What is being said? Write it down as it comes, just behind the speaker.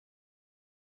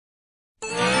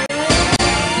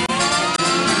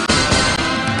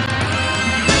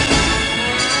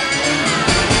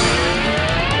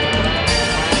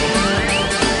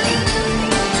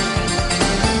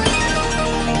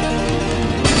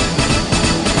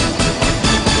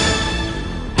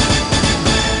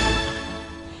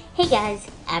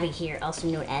Abby here, also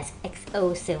known as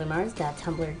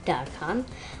xosailormars.tumblr.com.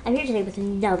 I'm here today with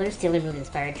another Sailor Moon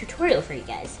inspired tutorial for you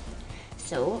guys.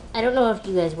 So, I don't know if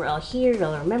you guys were all here,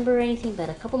 don't remember anything, but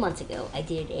a couple months ago I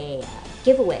did a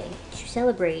giveaway to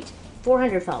celebrate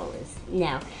 400 followers.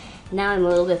 Now I'm a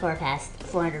little bit far past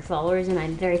 400 followers, and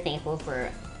I'm very thankful for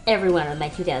every one of my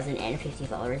 2,050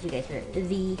 followers. You guys are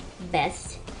the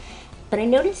best. But I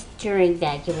noticed during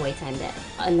that giveaway time that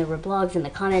on the blogs and the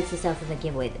comments and stuff of the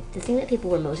giveaway, the thing that people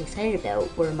were most excited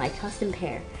about were my custom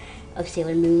pair of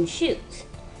Sailor Moon shoes.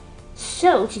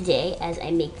 So today, as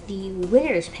I make the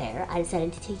winner's pair, I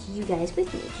decided to take you guys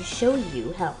with me to show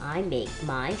you how I make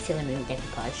my Sailor Moon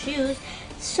Decoupage shoes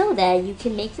so that you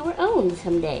can make your own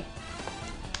someday.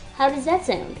 How does that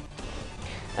sound?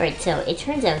 Alright, so it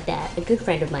turns out that a good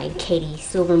friend of mine, Katie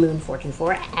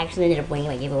Silvermoon424, actually ended up winning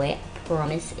my giveaway.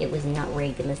 Promise it was not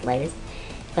rigged in the slightest.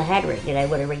 If I had rigged it, I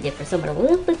would have rigged it for someone a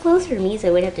little bit closer to me, so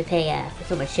I would have to pay for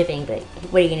so much shipping, but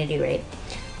what are you going to do, right?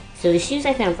 So the shoes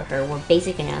I found for her were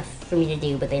basic enough for me to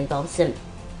do, but they involved some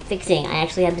fixing. I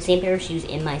actually have the same pair of shoes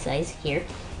in my size here.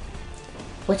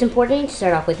 What's important to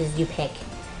start off with is you pick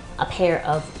a pair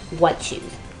of white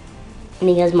shoes. And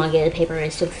because manga paper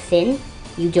is so thin,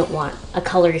 you don't want a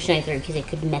color to shine through because it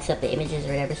could mess up the images or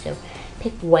whatever, so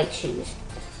pick white shoes.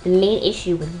 The main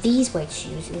issue with these white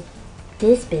shoes is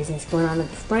this business going on at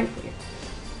the front here.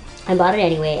 I bought it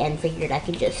anyway and figured I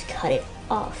could just cut it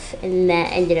off, and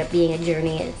that ended up being a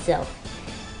journey in itself.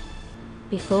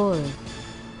 Before.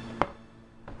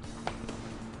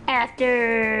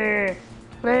 After.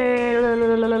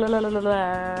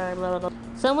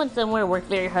 Someone somewhere worked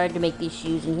very hard to make these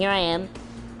shoes, and here I am,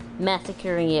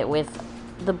 massacring it with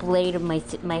the blade of my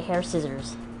hair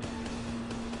scissors.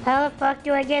 How the fuck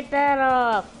do I get that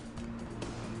off?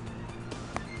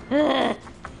 Yeah,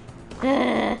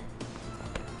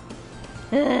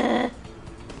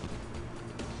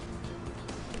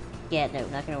 no,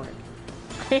 not gonna work.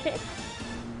 It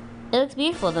looks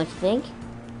beautiful, don't you think?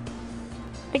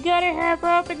 I got it half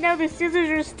off and now the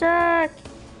scissors are stuck!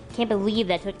 Can't believe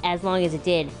that took as long as it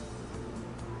did.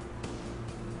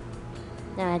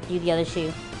 Now I have to do the other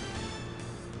shoe.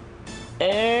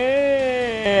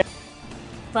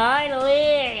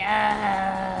 Finally!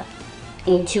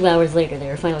 And 2 hours later, they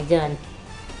were finally done.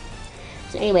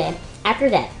 So anyway, after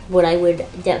that, what I would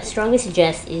strongly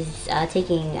suggest is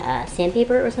taking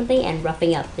sandpaper or something and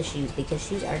roughing up the shoes, because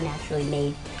shoes are naturally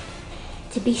made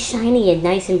to be shiny and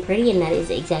nice and pretty, and that is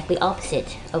exactly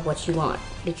opposite of what you want,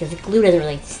 because glue doesn't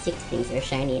really stick to things that are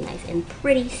shiny and nice and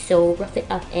pretty, so rough it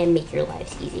up and make your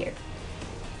lives easier.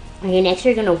 Okay, next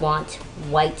you're going to want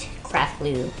white craft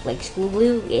glue, like school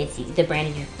glue. It's the brand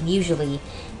is usually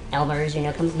Elmer's,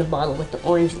 comes in a bottle with the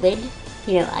orange lid.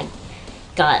 I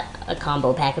got a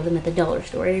combo pack of them at the dollar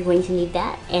store. You're going to need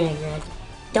that, and you're going to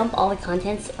dump all the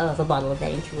contents of a bottle of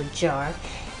that into a jar,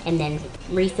 and then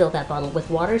refill that bottle with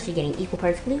water, so you're getting equal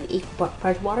parts glue, equal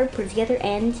parts water, put it together,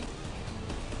 and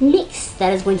mix.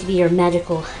 That is going to be your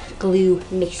magical glue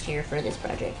mixture for this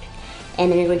project.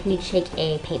 And then you're going to need to take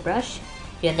a paintbrush.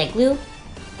 You have that glue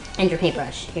and your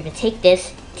paintbrush. You're going to take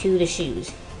this to the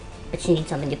shoes, but you need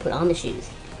something to put on the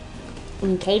shoes.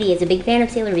 And Katie is a big fan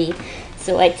of Sailor V,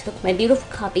 so I took my beautiful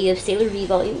copy of Sailor V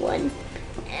Volume 1,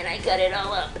 and I cut it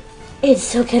all up. It's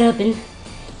so cut up and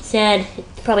sad. It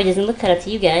probably doesn't look cut up to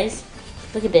you guys.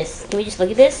 Look at this. Can we just look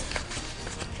at this?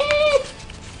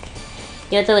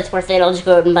 Though it's worth it, I'll just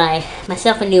go out and buy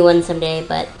myself a new one someday,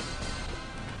 but...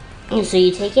 And so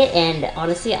you take it, and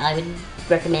honestly, I would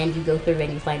recommend you go through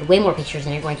and you find way more pictures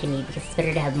than you're going to need, because it's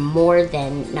better to have more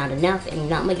than not enough, and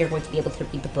not like you're going to be able to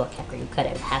read the book after you cut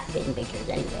out half of it in pictures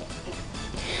anyway.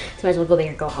 So might as well go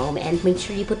big or go home, and make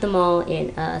sure you put them all in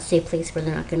a safe place where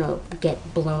they're not going to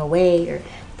get blown away or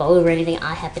fall over or anything.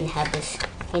 I happen to have this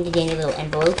handy dandy little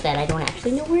envelope that I don't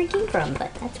actually know where it came from,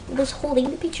 but that's what was holding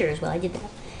the pictures while I did that.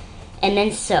 And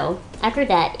then so, after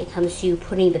that, it comes to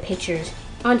putting the pictures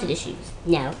onto the shoes.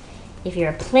 Now, if you're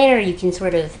a planner, you can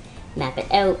sort of map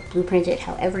it out, blueprint it,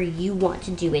 however you want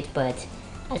to do it, but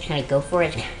I just kind of go for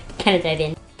it, kind of dive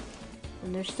in.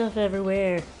 And there's stuff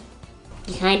everywhere.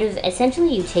 You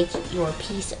essentially you take your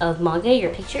piece of manga,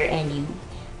 your picture, and you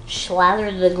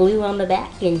slather the glue on the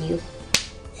back, and you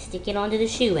stick it onto the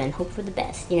shoe and hope for the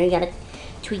best. You gotta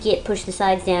tweak it, push the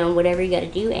sides down, whatever you gotta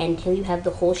do until you have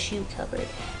the whole shoe covered.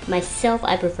 Myself,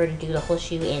 I prefer to do the whole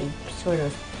shoe in sort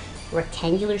of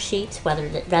rectangular shapes rather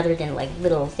than like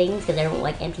little things, because I don't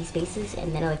like empty spaces,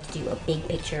 and then I like to do a big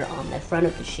picture on the front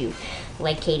of the shoe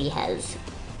like Katie has,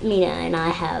 Mina, and I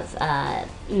have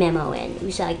Memo and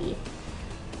Usagi.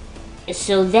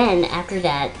 So then after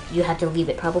that you have to leave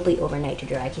it probably overnight to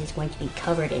dry, because it's going to be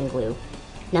covered in glue.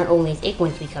 not only is it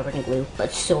going to be covered in glue,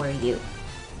 but so are you.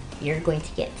 You're going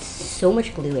to get so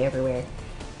much glue everywhere.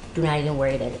 Do not even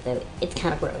worry about it though. It's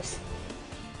kind of gross.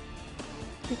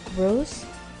 Gross?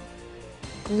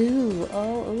 Glue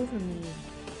all over me.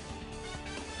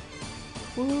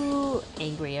 Ooh,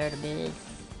 angry Artemis.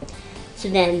 So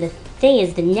then the thing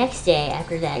is, the next day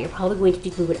after that, you're probably going to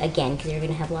deglue it again because you're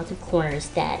going to have lots of corners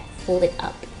that fold it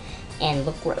up and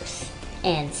look gross.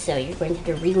 And so you're going to have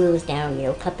to re-glue those down, you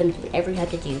know, cut them, do whatever you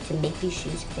have to do to make these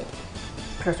shoes fit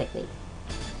perfectly.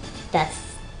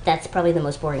 That's probably the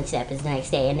most boring step, is the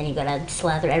next day, and then you gotta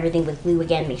slather everything with glue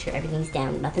again, make sure everything's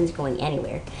down, nothing's going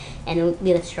anywhere, and then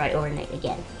leave it to dry overnight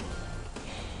again.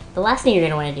 The last thing you're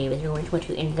going to want to do is you're going to want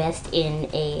to invest in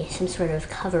some sort of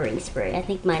covering spray. I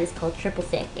think mine is called Triple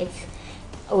Thick. It's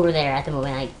over there at the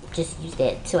moment. I just used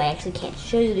it, so I actually can't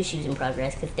show you the shoes in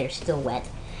progress because they're still wet,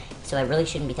 so I really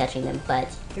shouldn't be touching them. But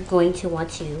you're going to want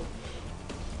to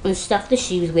stuff the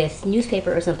shoes with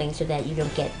newspaper or something so that you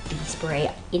don't get the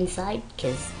spray inside,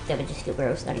 because that would just feel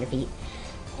gross on your feet.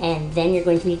 And then you're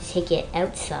going to need to take it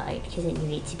outside because you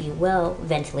need it to be well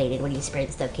ventilated when you spray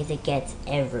the stuff because it gets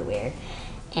everywhere.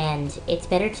 And it's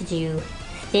better to do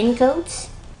thin coats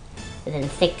than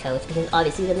thick coats because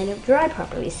obviously then they don't dry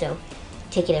properly. So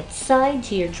take it outside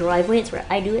to your driveway, it's where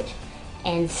I do it,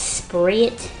 and spray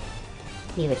it.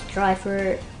 Leave it to dry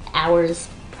for hours,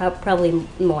 probably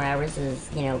more hours is,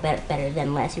 you know, better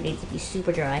than less. You need it to be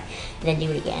super dry, and then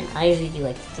do it again. I usually do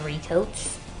like 3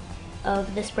 coats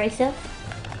of the spray stuff.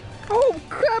 Oh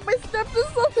crap, I stepped in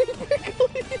something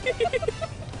prickly.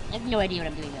 I have no idea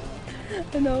what I'm doing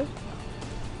though. I know.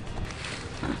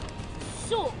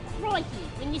 So, crikey,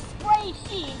 when you spray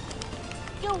shoes,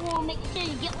 you want to make sure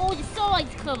you get all the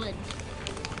sides covered.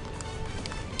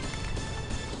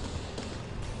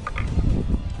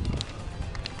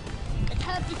 Let's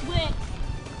hope this works.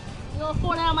 You'll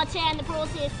fall out of my chair in the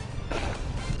process.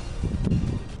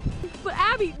 But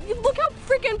Abby, look how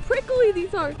freaking prickly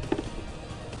these are.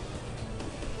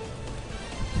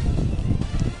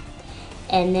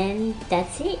 And then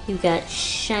that's it. You got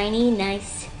shiny,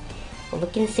 nice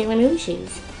looking Sailor Moon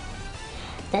shoes.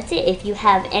 That's it. If you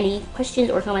have any questions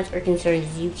or comments or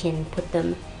concerns, you can put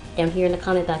them down here in the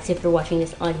comment box if you're watching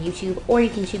this on YouTube, or you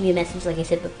can shoot me a message. Like I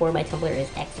said before, my Tumblr is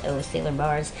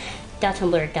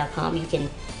xosailormars.tumblr.com. You can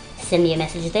send me a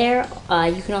message there.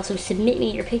 You can also submit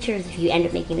me your pictures if you end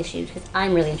up making the shoes, because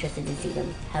I'm really interested to see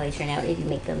them, how they turn out if you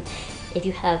make them. If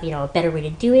you have, you know, a better way to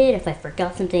do it, if I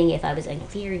forgot something, if I was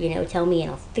unclear, you know, tell me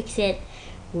and I'll fix it.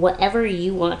 Whatever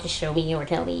you want to show me or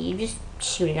tell me, you just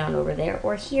shoot it on over there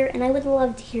or here, and I would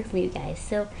love to hear from you guys.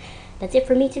 So that's it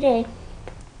for me today.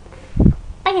 Bye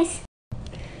guys.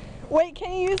 Wait,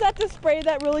 can you use that to spray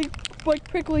that really like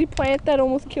prickly plant that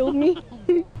almost killed me?